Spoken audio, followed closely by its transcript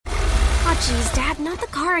Jeez, Dad, not the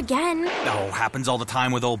car again. Oh, happens all the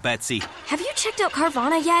time with old Betsy. Have you checked out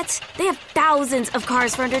Carvana yet? They have thousands of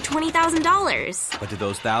cars for under $20,000. But do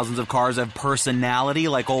those thousands of cars have personality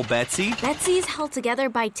like old Betsy? Betsy's held together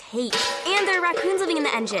by tape. And there are raccoons living in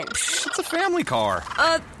the engine. It's a family car.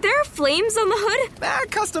 There are flames on the hood?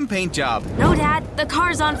 Custom paint job. No, Dad, the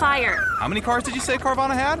car's on fire. How many cars did you say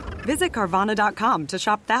Carvana had? Visit Carvana.com to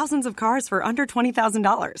shop thousands of cars for under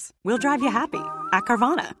 $20,000. We'll drive you happy at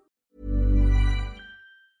Carvana.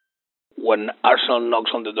 When Arsenal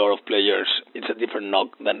knocks on the door of players, it's a different knock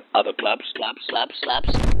than other clubs.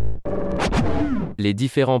 Les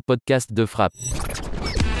différents podcasts de Frappe.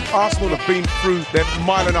 Arsenal have been through their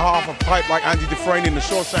mile and a half of pipe like Andy Dufresne in the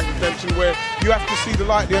Shawshank Redemption, where you have to see the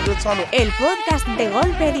light at the end of the tunnel. El podcast de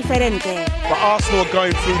Golpe Diferente. But Arsenal are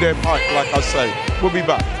going through their pipe, like I say. We'll be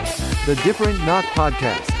back. The Different Knock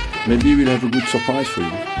Podcast. Maybe we'll have a good surprise for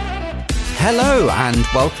you. Hello and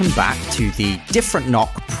welcome back to the Different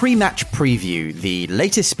Knock pre-match preview, the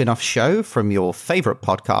latest spin-off show from your favourite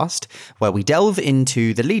podcast, where we delve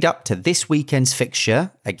into the lead-up to this weekend's fixture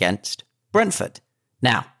against Brentford.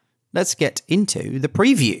 Now, let's get into the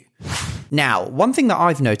preview. Now, one thing that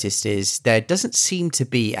I've noticed is there doesn't seem to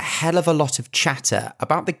be a hell of a lot of chatter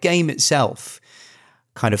about the game itself,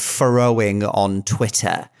 kind of furrowing on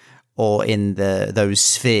Twitter or in those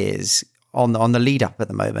spheres on the lead up at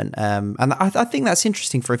the moment. And I think that's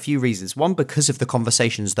interesting for a few reasons. One, because of the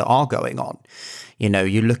conversations that are going on. You know,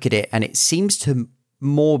 you look at it and it seems to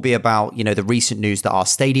more be about, you know, the recent news that our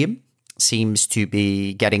stadium seems to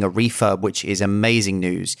be getting a refurb, which is amazing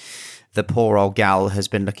news. The poor old gal has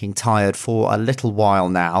been looking tired for a little while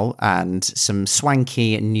now, and some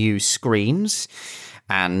swanky new screens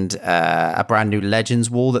and a brand new Legends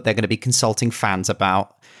wall that they're going to be consulting fans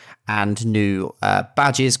about. And new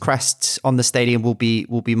badges, crests on the stadium will be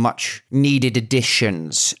much needed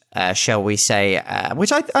additions, shall we say?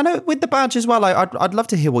 Which I know with the badge as well. I'd love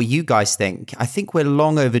to hear what you guys think. I think we're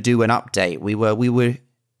long overdue an update. We were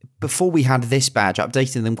before we had this badge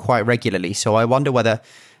updating them quite regularly. So I wonder whether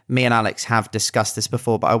me and Alex have discussed this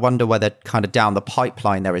before, but I wonder whether kind of down the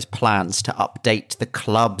pipeline there is plans to update the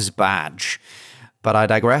club's badge. But I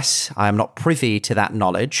digress. I am not privy to that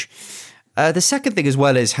knowledge. The second thing as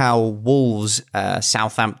well is how Wolves,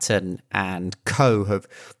 Southampton and co have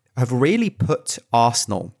really put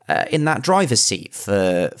Arsenal in that driver's seat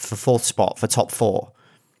for fourth spot, for top four,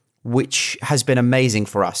 which has been amazing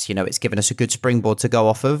for us. You know, it's given us a good springboard to go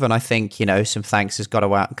off of. And I think, you know, some thanks has got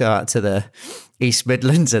to go out to the East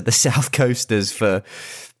Midlands and the South Coasters for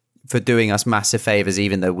doing us massive favours,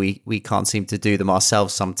 even though we can't seem to do them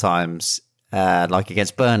ourselves sometimes, like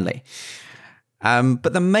against Burnley.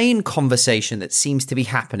 But the main conversation that seems to be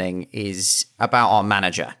happening is about our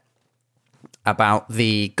manager, about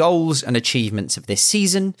the goals and achievements of this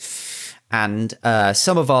season, and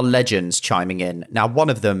some of our legends chiming in. Now, one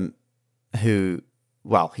of them who,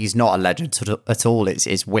 well, he's not a legend at all,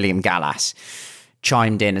 is William Gallas,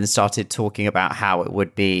 chimed in and started talking about how it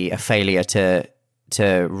would be a failure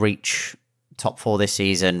to reach top four this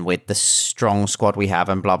season with the strong squad we have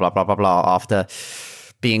and blah, blah, blah, blah, blah, after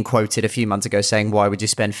being quoted a few months ago saying, why would you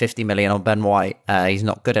spend 50 million on Ben White? He's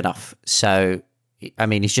not good enough. So, I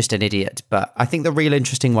mean, he's just an idiot. But I think the real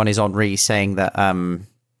interesting one is Henry saying that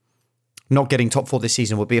not getting top four this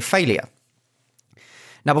season would be a failure.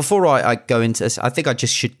 Now, before I go into this, I think I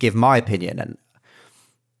just should give my opinion. And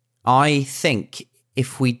I think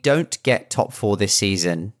if we don't get top four this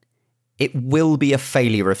season, it will be a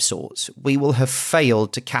failure of sorts. We will have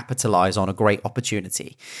failed to capitalise on a great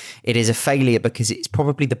opportunity. It is a failure because it's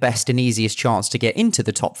probably the best and easiest chance to get into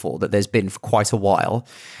the top four that there's been for quite a while.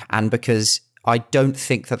 And because I don't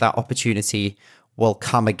think that opportunity will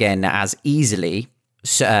come again as easily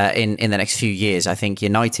in the next few years. I think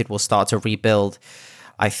United will start to rebuild.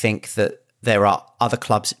 I think that there are other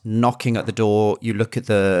clubs knocking at the door. You look at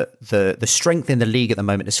the strength in the league at the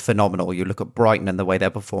moment is phenomenal. You look at Brighton and the way they're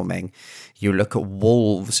performing. You look at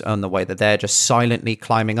Wolves and the way that they're just silently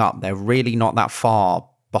climbing up. They're really not that far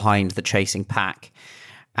behind the chasing pack.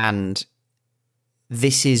 And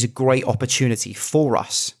this is a great opportunity for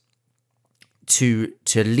us to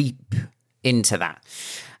leap into that.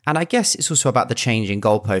 And I guess it's also about the changing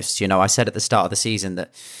goalposts. You know, I said at the start of the season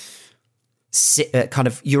that kind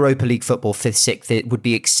of Europa League football, 5th, 6th, it would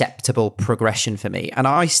be acceptable progression for me. And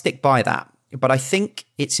I stick by that. But I think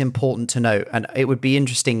it's important to note, and it would be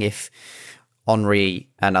interesting if Henry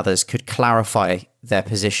and others could clarify their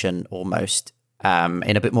position almost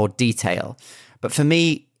in a bit more detail. But for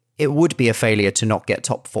me, it would be a failure to not get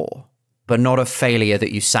top four, but not a failure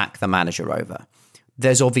that you sack the manager over.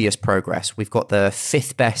 There's obvious progress. We've got the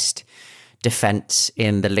 5th best defence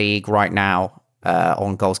in the league right now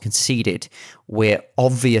on goals conceded. We're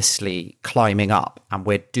obviously climbing up and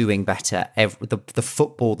we're doing better. The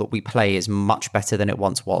football that we play is much better than it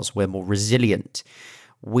once was. We're more resilient.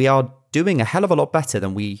 We are doing a hell of a lot better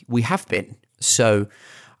than we have been. So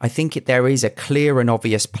I think there is a clear and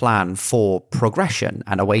obvious plan for progression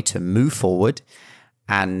and a way to move forward.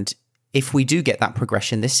 And if we do get that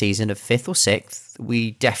progression this season of 5th or 6th,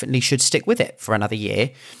 we definitely should stick with it for another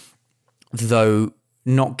year. Though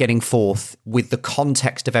not getting 4th with the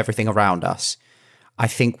context of everything around us, I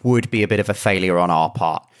think would be a bit of a failure on our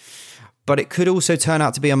part. But it could also turn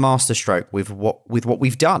out to be a masterstroke with what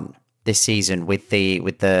we've done this season with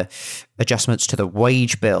the adjustments to the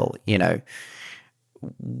wage bill. You know,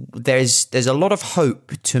 there's a lot of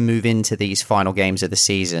hope to move into these final games of the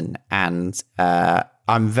season, and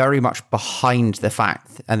I'm very much behind the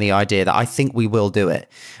fact and the idea that I think we will do it.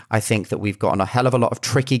 I think that we've gotten a hell of a lot of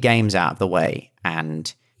tricky games out of the way,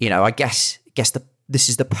 and you know, I guess this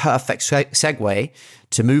is the perfect segue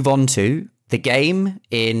to move on to the game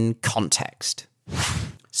in context.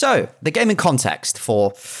 So, the game in context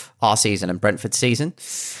for our season and Brentford's season.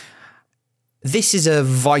 This is a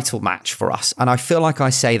vital match for us, and I feel like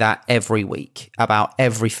I say that every week about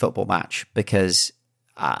every football match because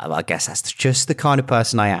I guess that's just the kind of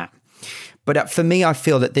person I am. But for me, I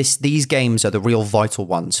feel that these games are the real vital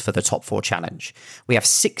ones for the top 4 challenge. We have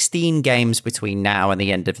 16 games between now and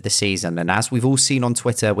the end of the season, and as we've all seen on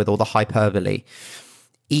Twitter with all the hyperbole,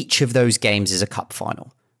 each of those games is a cup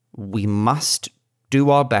final. We must do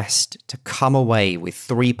our best to come away with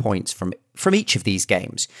 3 points from each of these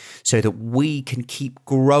games so that we can keep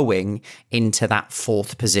growing into that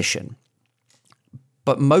 4th position.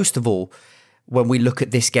 But most of all, when we look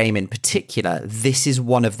at this game in particular, this is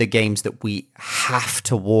one of the games that we have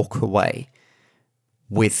to walk away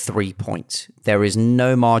with 3 points. There is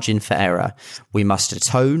no margin for error. We must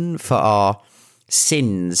atone for our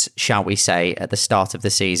sins, shall we say, at the start of the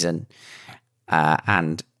season,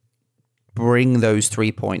 and bring those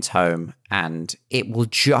 3 points home, and it will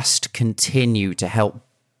just continue to help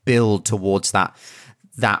build towards that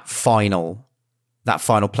final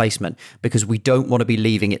placement, because we don't want to be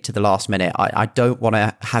leaving it to the last minute. I don't want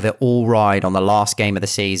to have it all ride on the last game of the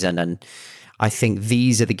season, and I think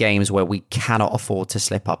these are the games where we cannot afford to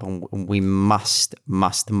slip up, and we must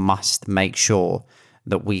make sure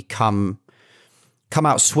that we come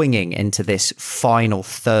out swinging into this final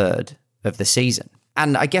third of the season.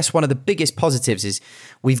 And I guess one of the biggest positives is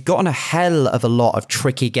we've gotten a hell of a lot of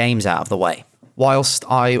tricky games out of the way. Whilst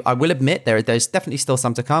I will admit there's definitely still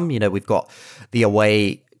some to come. You know, we've got the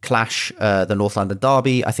away clash, the North London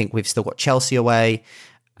derby. I think we've still got Chelsea away,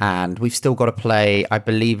 and we've still got to play, I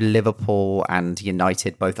believe, Liverpool and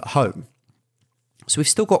United both at home. So we've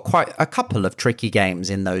still got quite a couple of tricky games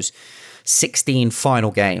in those 16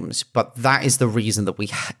 final games. But that is the reason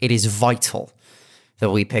that it is vital that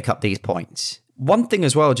we pick up these points. One thing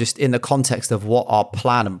as well, just in the context of what our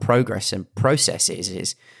plan and progress and process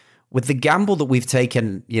is with the gamble that we've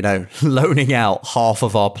taken, you know, loaning out half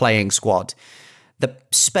of our playing squad, the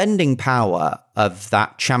spending power of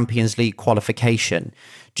that Champions League qualification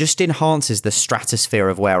just enhances the stratosphere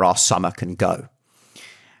of where our summer can go.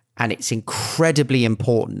 And it's incredibly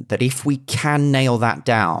important that if we can nail that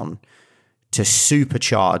down to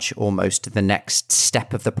supercharge almost the next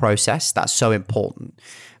step of the process, that's so important.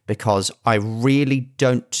 Because I really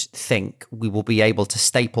don't think we will be able to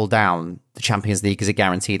staple down the Champions League as a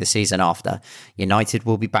guarantee the season after. United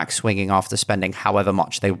will be back swinging after spending however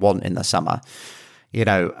much they want in the summer. You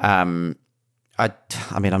know, I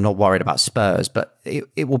mean, I'm not worried about Spurs, but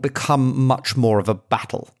it will become much more of a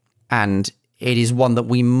battle. And it is one that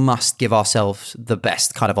we must give ourselves the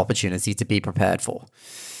best kind of opportunity to be prepared for.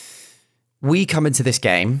 We come into this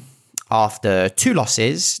game after 2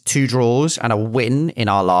 losses, 2 draws, and a win in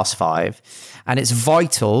our last 5. And it's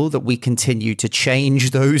vital that we continue to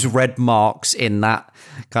change those red marks in that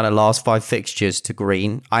kind of last 5 fixtures to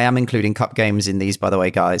green. I am including cup games in these, by the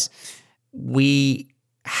way, guys. We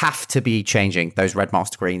have to be changing those red marks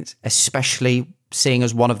to greens, especially seeing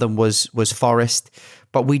as one of them was Forest.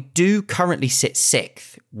 But we do currently sit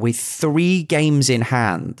 6th with 3 games in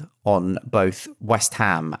hand on both West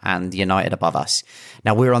Ham and United above us.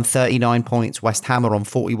 Now, we're on 39 points, West Ham are on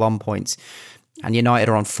 41 points, and United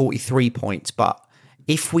are on 43 points. But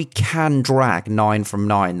if we can drag 9 from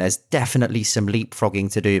 9, there's definitely some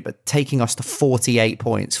leapfrogging to do. But taking us to 48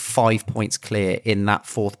 points, 5 points clear in that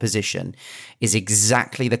 4th position is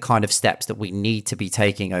exactly the kind of steps that we need to be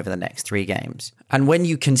taking over the next 3 games. And when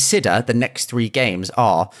you consider the next 3 games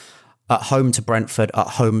are at home to Brentford, at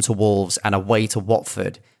home to Wolves, and away to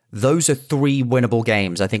Watford, Those are 3 winnable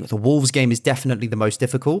games. I think the Wolves game is definitely the most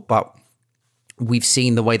difficult, but we've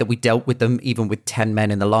seen the way that we dealt with them, even with 10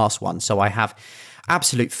 men in the last one. So I have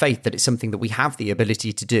absolute faith that it's something that we have the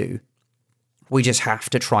ability to do. We just have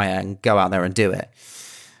to try and go out there and do it.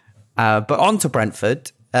 But on to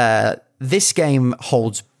Brentford. This game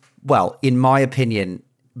holds, well, in my opinion,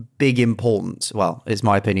 big importance. Well, it's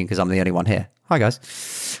my opinion because I'm the only one here. Hi,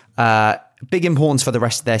 guys. Big importance for the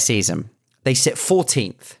rest of their season. They sit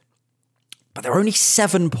 14th, but they're only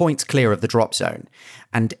 7 points clear of the drop zone.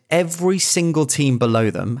 And every single team below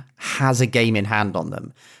them has a game in hand on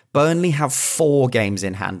them. Burnley have 4 games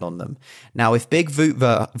in hand on them. Now, if Big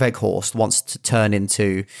Wout Weghorst wants to turn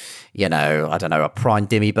into, a prime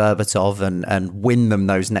Dimi Berbatov and win them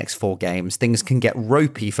those next 4 games, things can get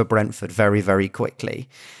ropey for Brentford very, very quickly.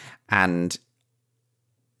 And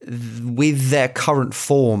with their current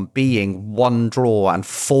form being 1 draw and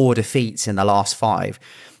 4 defeats in the last 5,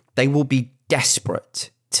 they will be desperate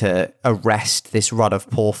to arrest this run of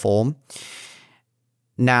poor form.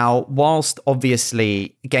 Now, whilst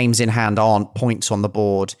obviously games in hand aren't points on the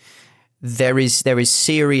board, there is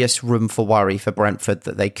serious room for worry for Brentford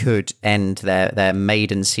that they could end their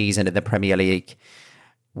maiden season in the Premier League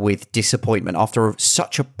with disappointment after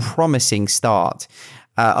such a promising start.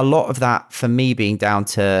 A lot of that, for me, being down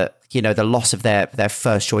to, the loss of their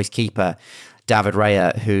first choice keeper, David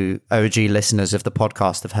Raya, who OG listeners of the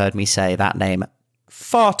podcast have heard me say that name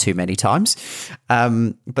far too many times.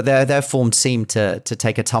 But their form seemed to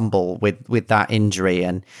take a tumble with that injury.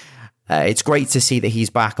 And it's great to see that he's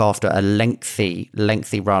back after a lengthy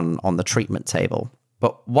run on the treatment table.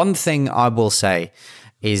 But one thing I will say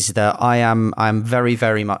is that I'm very,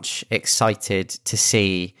 very much excited to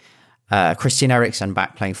see Christian Eriksen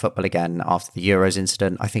back playing football again after the Euros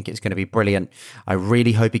incident. I think it's going to be brilliant. I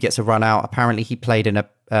really hope he gets a run out. Apparently he played in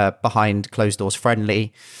a behind closed doors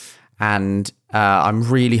friendly, and I'm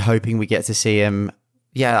really hoping we get to see him.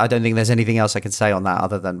 Yeah, I don't think there's anything else I can say on that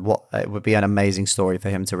other than what it would be an amazing story for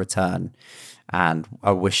him to return. And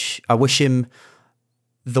I wish him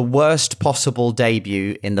the worst possible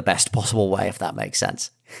debut in the best possible way, if that makes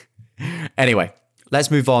sense. Anyway,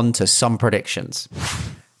 let's move on to some predictions.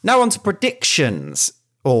 Now on to predictions,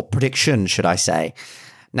 or prediction, should I say.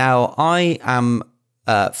 Now, I am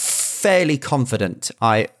fairly confident.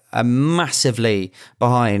 I am massively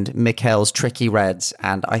behind Mikel's tricky Reds,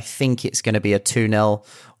 and I think it's going to be a 2-0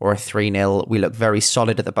 or a 3-0. We look very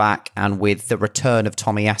solid at the back, and with the return of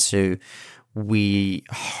Tomiyasu, we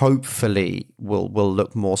hopefully will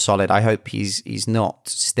look more solid. I hope he's not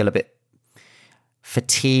still a bit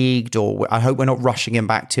fatigued, or I hope we're not rushing him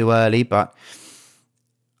back too early, but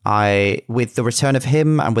with the return of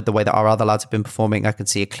him and with the way that our other lads have been performing, I can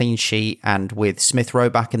see a clean sheet. And with Smith Rowe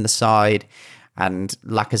back in the side and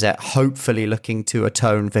Lacazette hopefully looking to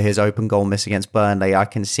atone for his open goal miss against Burnley, I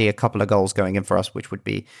can see a couple of goals going in for us, which would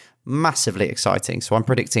be massively exciting. So I'm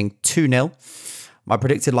predicting 2-0. My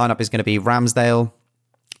predicted lineup is going to be Ramsdale.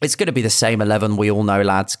 It's going to be the same 11 we all know,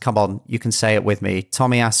 lads. Come on, you can say it with me.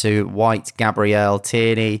 Tomiyasu, White, Gabriel,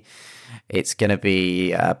 Tierney. It's going to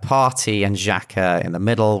be Partey and Xhaka in the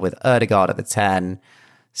middle with Ødegaard at the 10,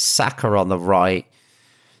 Saka on the right,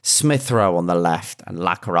 Smith Rowe on the left, and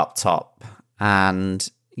Laka up top. And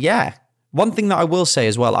yeah, one thing that I will say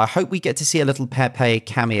as well, I hope we get to see a little Pepe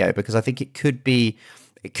cameo, because I think it could be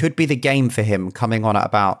the game for him, coming on at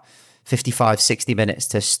about 55, 60 minutes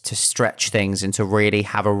to stretch things and to really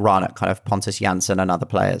have a run at kind of Pontus Jansson and other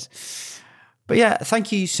players. But yeah,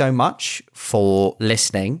 thank you so much for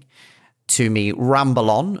listening to me ramble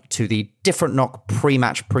on to the Different Knock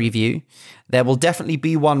pre-match preview. There will definitely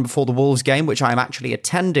be one before the Wolves game, which I'm actually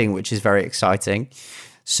attending, which is very exciting.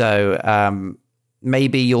 So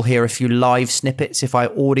maybe you'll hear a few live snippets if I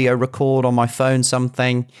audio record on my phone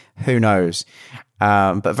something. Who knows?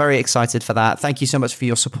 But very excited for that. Thank you so much for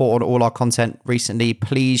your support on all our content recently.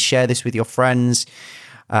 Please share this with your friends.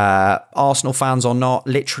 Arsenal fans or not,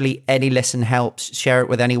 literally any listen helps. Share it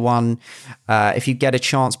with anyone. If you get a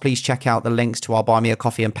chance, please check out the links to our Buy Me a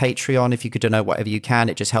Coffee and Patreon. If you could donate whatever you can,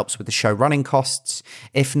 it just helps with the show running costs.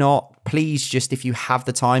 If not, please just, if you have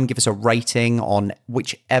the time, give us a rating on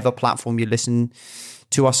whichever platform you listen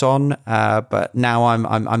to us on. But now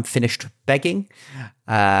I'm finished begging.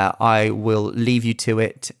 I will leave you to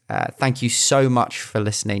it. Thank you so much for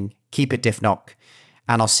listening. Keep it Diff Knock,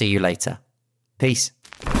 and I'll see you later. Peace.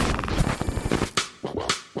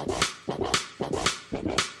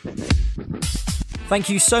 Thank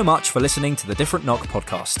you so much for listening to the Different Knock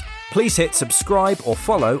podcast. Please hit subscribe or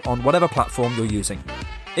follow on whatever platform you're using.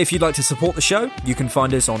 If you'd like to support the show, you can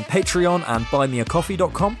find us on Patreon and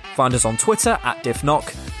buymeacoffee.com, find us on Twitter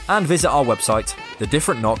 @DiffKnock, and visit our website,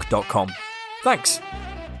 thedifferentknock.com. Thanks.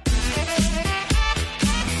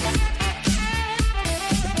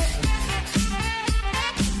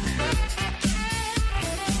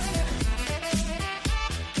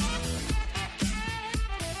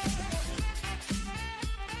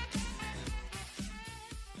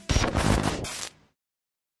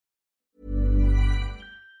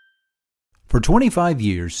 For 25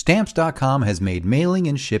 years, Stamps.com has made mailing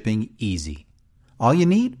and shipping easy. All you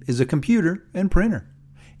need is a computer and printer.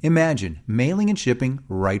 Imagine mailing and shipping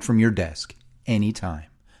right from your desk, anytime.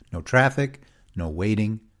 No traffic, no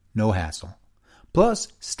waiting, no hassle. Plus,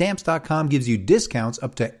 Stamps.com gives you discounts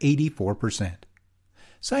up to 84%.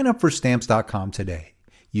 Sign up for Stamps.com today.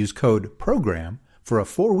 Use code PROGRAM for a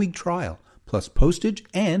 4-week trial, plus postage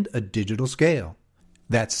and a digital scale.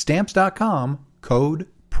 That's Stamps.com, code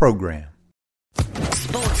PROGRAM.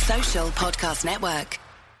 Sports Social Podcast Network.